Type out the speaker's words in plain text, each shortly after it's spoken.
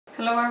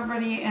Hello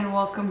everybody and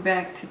welcome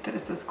back to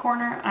Teresa's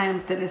Corner. I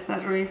am Teresa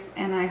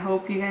and I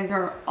hope you guys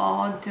are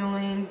all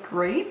doing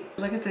great.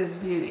 Look at this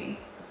beauty.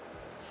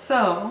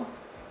 So,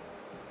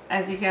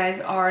 as you guys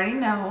already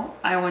know,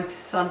 I went to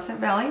Sunset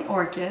Valley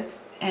Orchids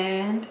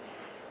and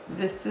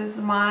this is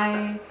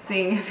my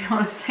thing, if you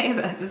want to say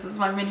that. This is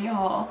my mini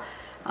haul.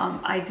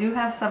 I do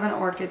have 7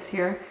 orchids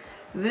here.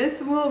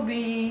 This will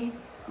be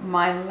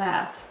my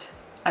last,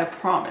 I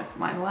promise,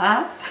 my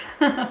last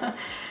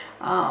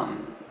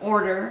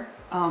order.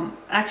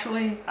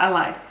 Actually, I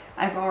lied.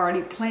 I've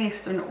already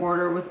placed an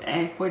order with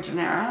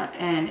Equigenera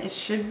and it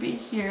should be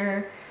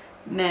here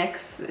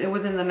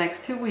within the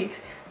next 2 weeks.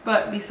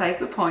 But besides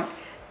the point,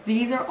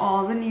 these are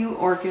all the new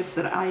orchids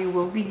that I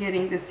will be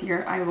getting this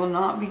year. I will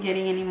not be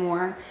getting any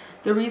more.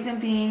 The reason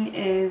being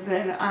is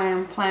that I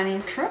am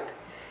planning a trip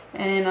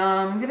and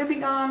I'm gonna be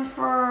gone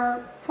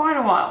for quite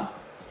a while.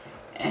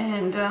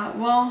 And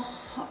well,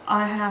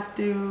 I have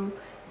to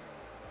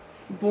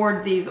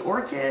board these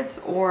orchids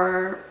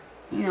or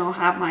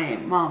have my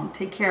mom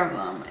take care of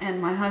them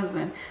and my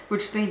husband,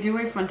 which they do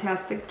a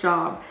fantastic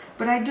job.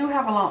 But I do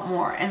have a lot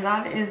more, and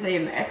that is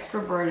an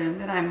extra burden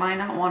that I might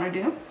not want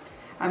to do.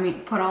 I mean,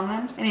 put on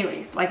them.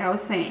 Anyways, like I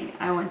was saying,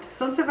 I went to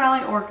Sunset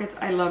Valley Orchids.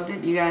 I loved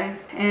it, you guys.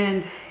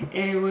 And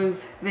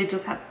they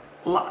just had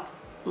lots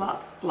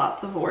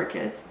of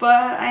orchids.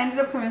 But I ended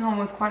up coming home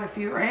with quite a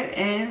few, right?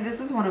 And this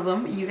is one of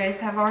them. You guys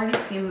have already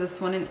seen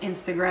this one in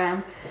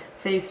Instagram,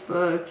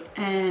 Facebook,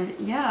 and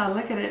yeah,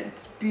 look at it.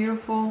 It's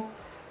beautiful.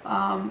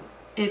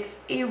 It's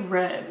a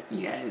red,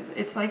 you guys.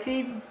 It's like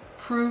a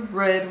true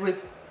red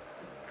with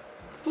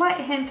slight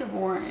hint of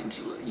orange.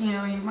 You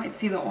might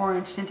see the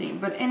orange tinting.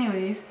 But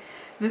anyways,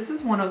 this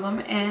is one of them,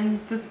 and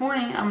this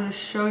morning I'm going to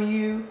show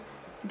you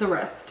the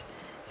rest.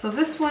 So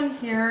this one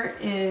here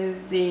is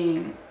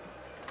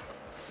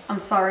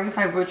I'm sorry if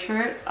I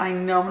butcher it. I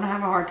know I'm going to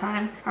have a hard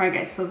time. Alright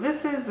guys, so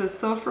this is the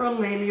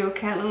Sophrolelio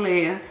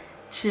Cattleya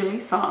chili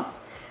sauce.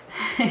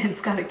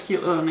 It's got a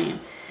cute little name.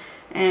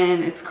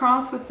 And it's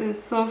crossed with this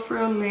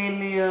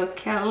Sophrolelio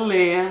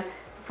Cattleya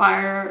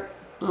Fire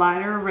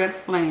Lighter Red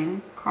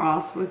Flame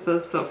crossed with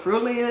the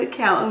Sophrolelio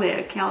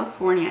Cattleya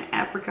California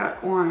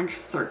Apricot Orange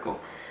Circle.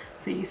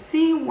 So you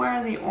see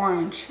where the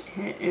orange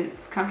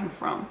is coming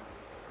from.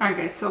 Alright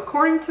guys, so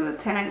according to the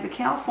tag, the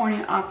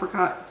California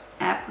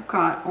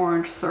Apricot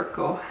Orange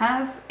Circle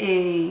has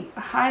a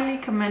highly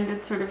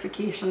commended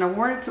certification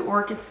awarded to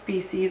orchid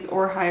species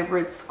or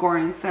hybrids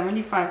scoring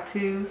 75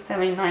 to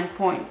 79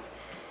 points.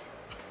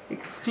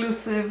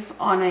 Exclusive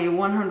on a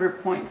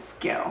 100-point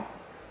scale.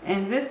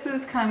 And this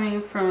is coming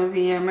from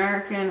the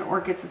American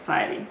Orchid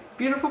Society.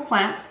 Beautiful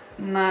plant,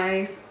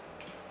 nice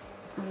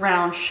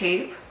round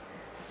shape.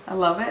 I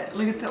love it.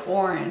 Look at the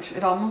orange.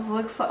 It almost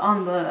looks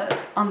on the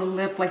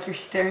lip like you're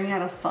staring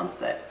at a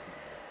sunset.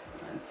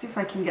 Let's see if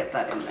I can get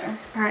that in there.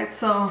 Alright,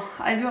 so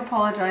I do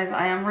apologize.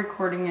 I am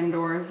recording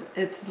indoors.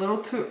 It's a little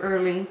too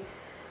early,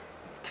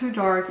 too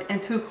dark,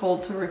 and too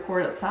cold to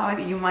record outside.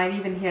 You might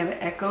even hear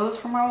the echoes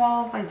from my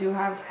walls. I do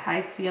have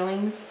high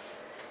ceilings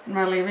in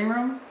my living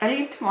room. I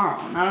leave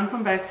tomorrow and I don't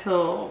come back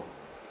till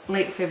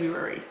late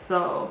February.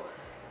 So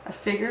I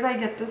figured I'd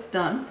get this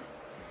done.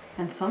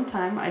 And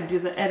sometime I do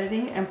the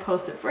editing and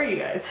post it for you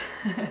guys.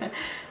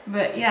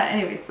 But yeah,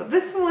 anyway, so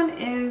this one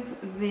is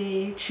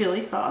the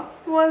chili sauce.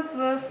 This was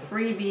the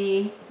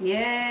freebie.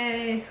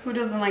 Yay! Who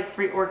doesn't like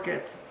free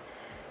orchids?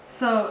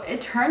 So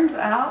it turns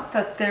out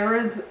that there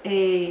is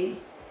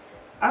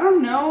I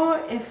don't know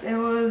if it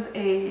was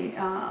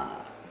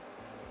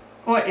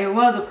well, it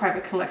was a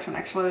private collection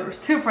actually. There was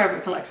 2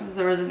 private collections.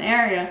 There was an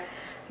area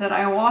that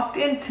I walked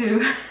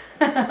into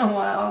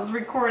while I was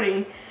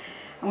recording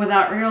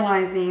without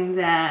realizing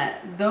that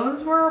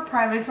those were a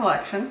private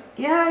collection.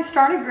 Yeah, I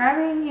started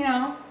grabbing,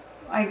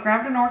 I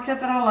grabbed an orchid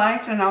that I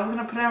liked and I was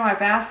gonna put it in my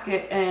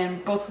basket,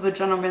 and both of the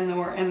gentlemen that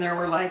were in there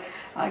were like,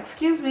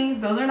 excuse me,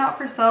 those are not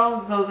for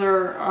sale, those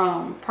are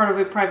part of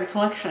a private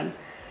collection.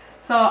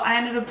 So I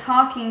ended up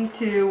talking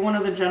to one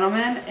of the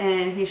gentlemen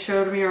and he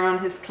showed me around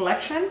his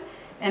collection,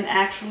 and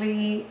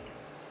actually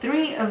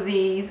 3 of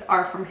these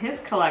are from his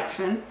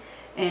collection.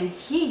 And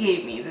he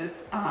gave me this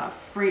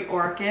free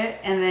orchid,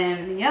 and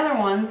then the other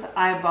ones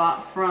I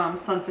bought from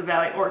Sunset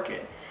Valley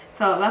Orchid.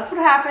 So that's what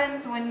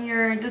happens when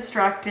you're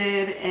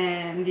distracted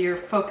and you're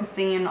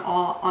focusing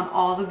on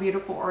all the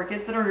beautiful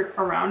orchids that are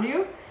around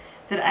you,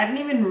 that I didn't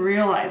even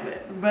realize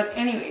it. But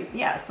anyways,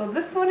 yeah, so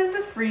this one is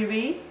a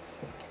freebie,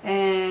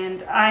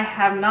 and I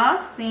have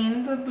not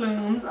seen the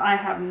blooms. I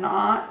have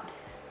not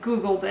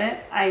Googled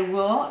it. I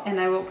will, and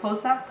I will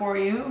post that for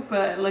you.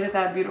 But look at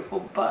that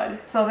beautiful bud.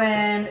 So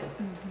then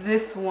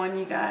this one,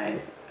 you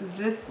guys,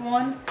 this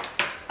one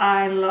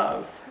I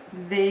love.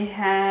 They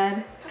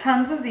had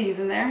tons of these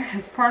in there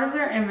as part of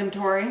their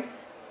inventory.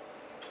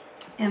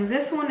 And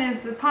this one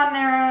is the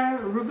Potnera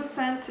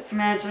Rubescent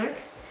Magic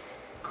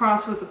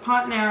crossed with the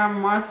Potnera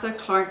Martha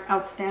Clark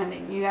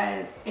Outstanding. You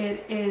guys,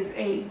 it is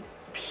a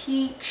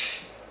peach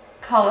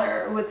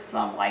color with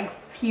some like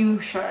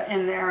fuchsia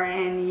in there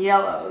and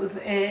yellows.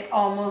 It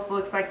almost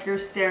looks like you're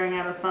staring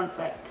at a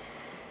sunset.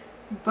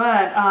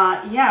 But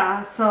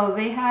yeah, so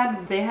they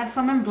had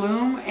some in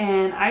bloom,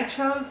 and I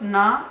chose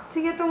not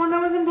to get the one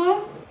that was in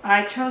bloom.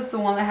 I chose the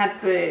one that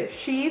had the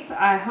sheath.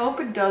 I hope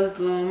it does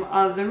bloom.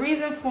 The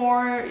reason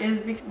for is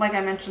because, like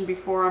I mentioned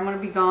before, I'm going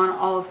to be gone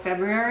all of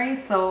February,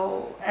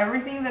 so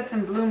everything that's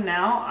in bloom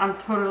now I'm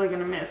totally going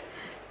to miss.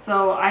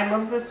 So I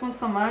love this one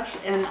so much,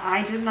 and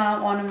I did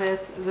not want to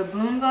miss the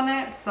blooms on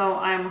it, so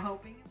I'm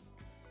hoping.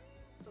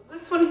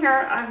 This one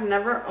here I've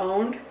never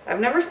owned. I've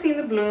never seen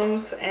the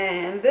blooms,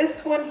 and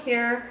this one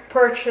here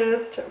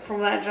purchased from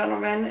that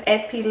gentleman.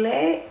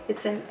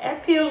 It's an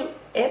Epilelio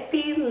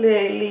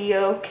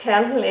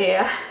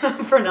Calea.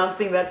 I'm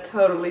pronouncing that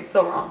totally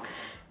so wrong.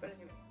 But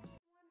anyway,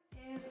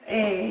 this is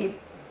a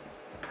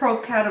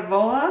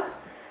Procativola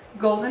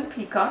Golden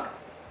Peacock,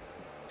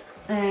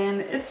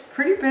 and it's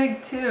pretty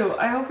big too.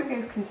 I hope you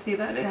guys can see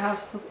that. It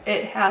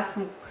has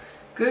some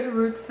good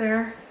roots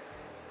there.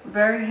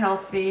 Very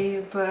healthy,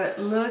 but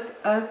look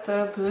at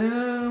the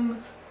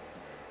blooms,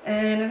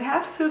 and it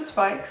has 2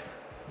 spikes.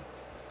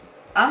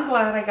 I'm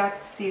glad I got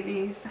to see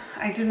these.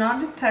 I do not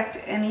detect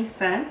any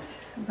scent,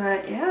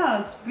 but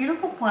yeah, it's a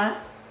beautiful plant.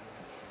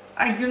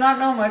 I do not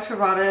know much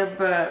about it,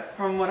 but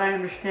from what I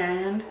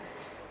understand,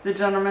 the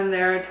gentleman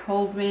there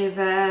told me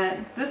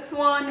that this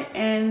one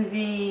and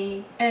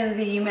the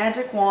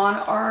magic wand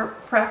are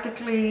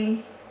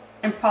practically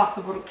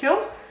impossible to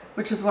kill,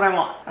 which is what I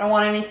want. I don't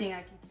want anything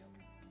I can.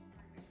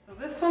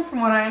 This one, from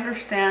what I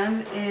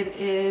understand, it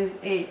is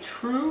a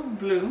true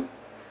blue.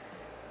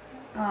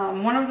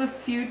 One of the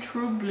few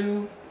true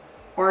blue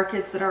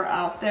orchids that are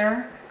out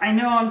there. I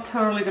know I'm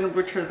totally going to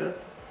butcher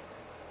this.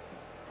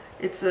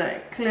 It's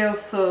a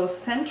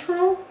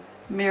Cleosocentral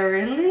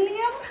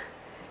Merillium,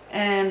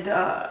 and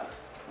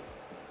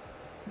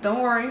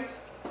don't worry,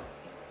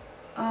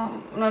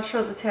 I'm not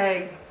sure the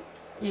tag.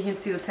 You can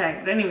see the tag,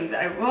 but anyways,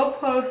 I will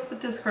post the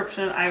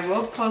description. I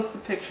will post the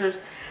pictures.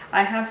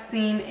 I have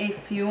seen a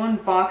few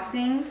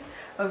unboxings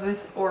of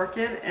this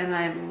orchid, and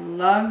I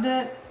loved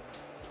it.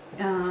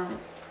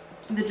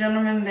 The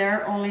gentleman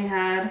there only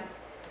had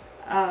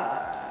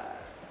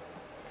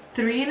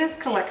 3 in his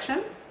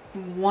collection.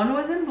 1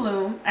 was in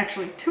bloom.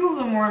 Actually, 2 of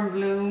them were in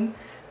bloom,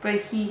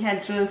 but he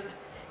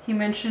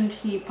mentioned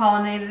he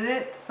pollinated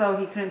it, so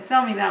he couldn't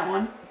sell me that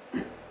one.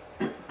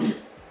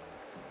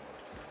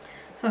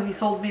 So he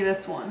sold me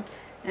this one.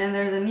 And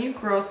there's a new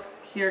growth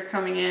here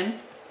coming in.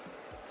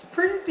 It's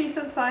pretty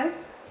decent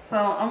size, so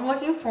I'm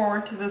looking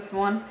forward to this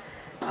one.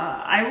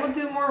 I will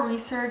do more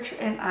research,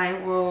 and I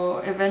will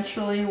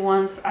eventually,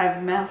 once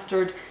I've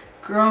mastered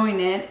growing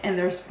it and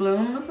there's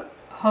blooms,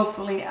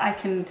 hopefully I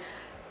can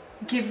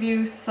give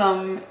you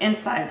some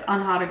insights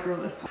on how to grow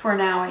this one. For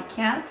now I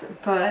can't,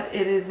 but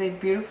it is a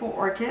beautiful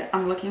orchid.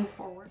 I'm looking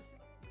forward.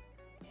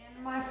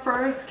 And my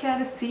first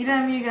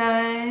catasetum, you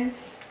guys.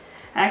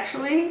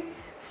 Actually,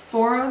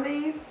 4 of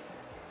these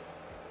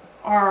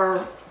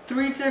are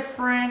 3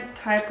 different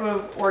type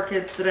of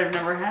orchids that I've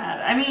never had.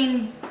 I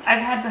mean,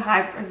 I've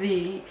had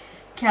the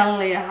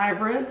Calea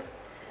hybrids,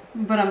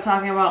 but I'm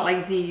talking about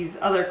like these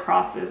other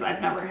crosses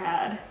I've never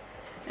had.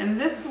 And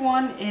this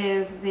one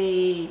is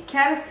the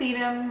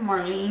Catasetum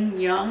Marlene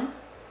Young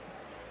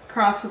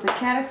crossed with the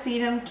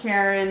Catasetum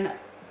Karen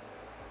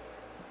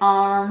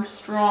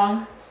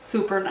Armstrong.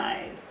 Super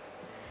nice.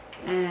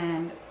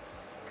 And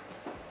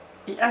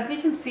as you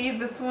can see,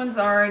 this one's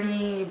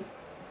already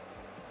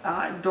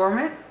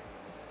dormant.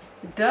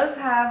 It does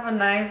have a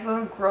nice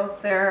little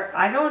growth there.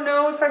 I don't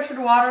know if I should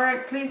water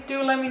it. Please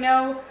do let me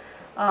know.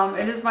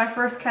 It is my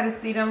first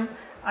catasetum.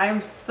 I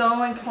am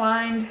so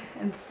inclined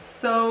and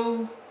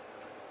so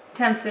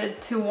tempted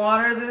to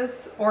water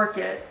this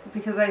orchid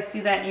because I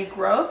see that new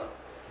growth,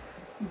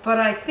 but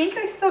I think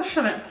I still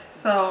shouldn't.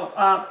 So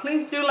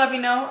please do let me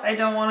know. I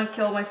don't want to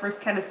kill my first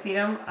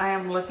catasetum. I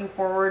am looking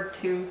forward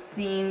to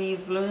seeing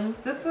these blooms.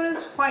 This one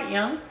is quite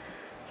young,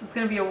 so it's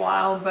gonna be a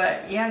while,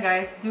 but yeah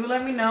guys, do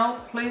let me know.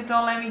 Please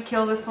don't let me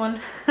kill this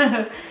one.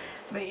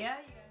 But yeah,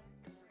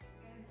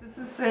 this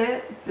is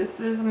it.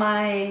 This is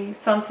my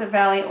Sunset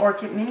Valley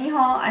Orchid mini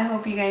haul. I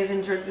hope you guys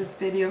enjoyed this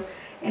video,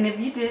 and if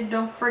you did,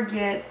 don't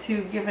forget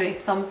to give it a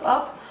thumbs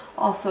up.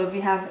 Also, if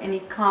you have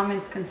any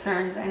comments,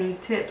 concerns, any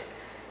tips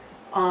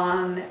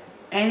on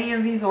any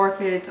of these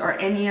orchids or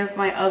any of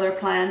my other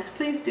plants,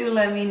 please do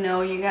let me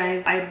know, you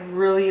guys. I'd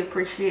really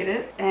appreciate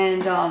it.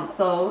 And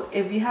so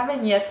if you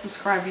haven't yet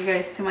subscribed, you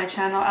guys, to my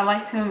channel, I'd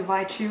like to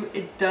invite you.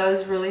 It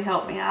does really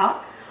help me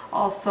out.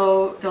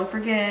 Also, don't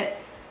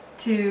forget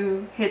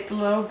to hit the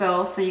little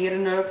bell so you get a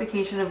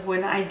notification of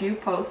when I do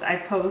post. I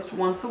post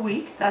once a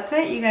week. That's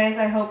it, you guys.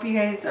 I hope you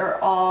guys are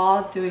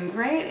all doing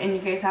great and you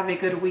guys have a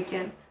good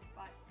weekend.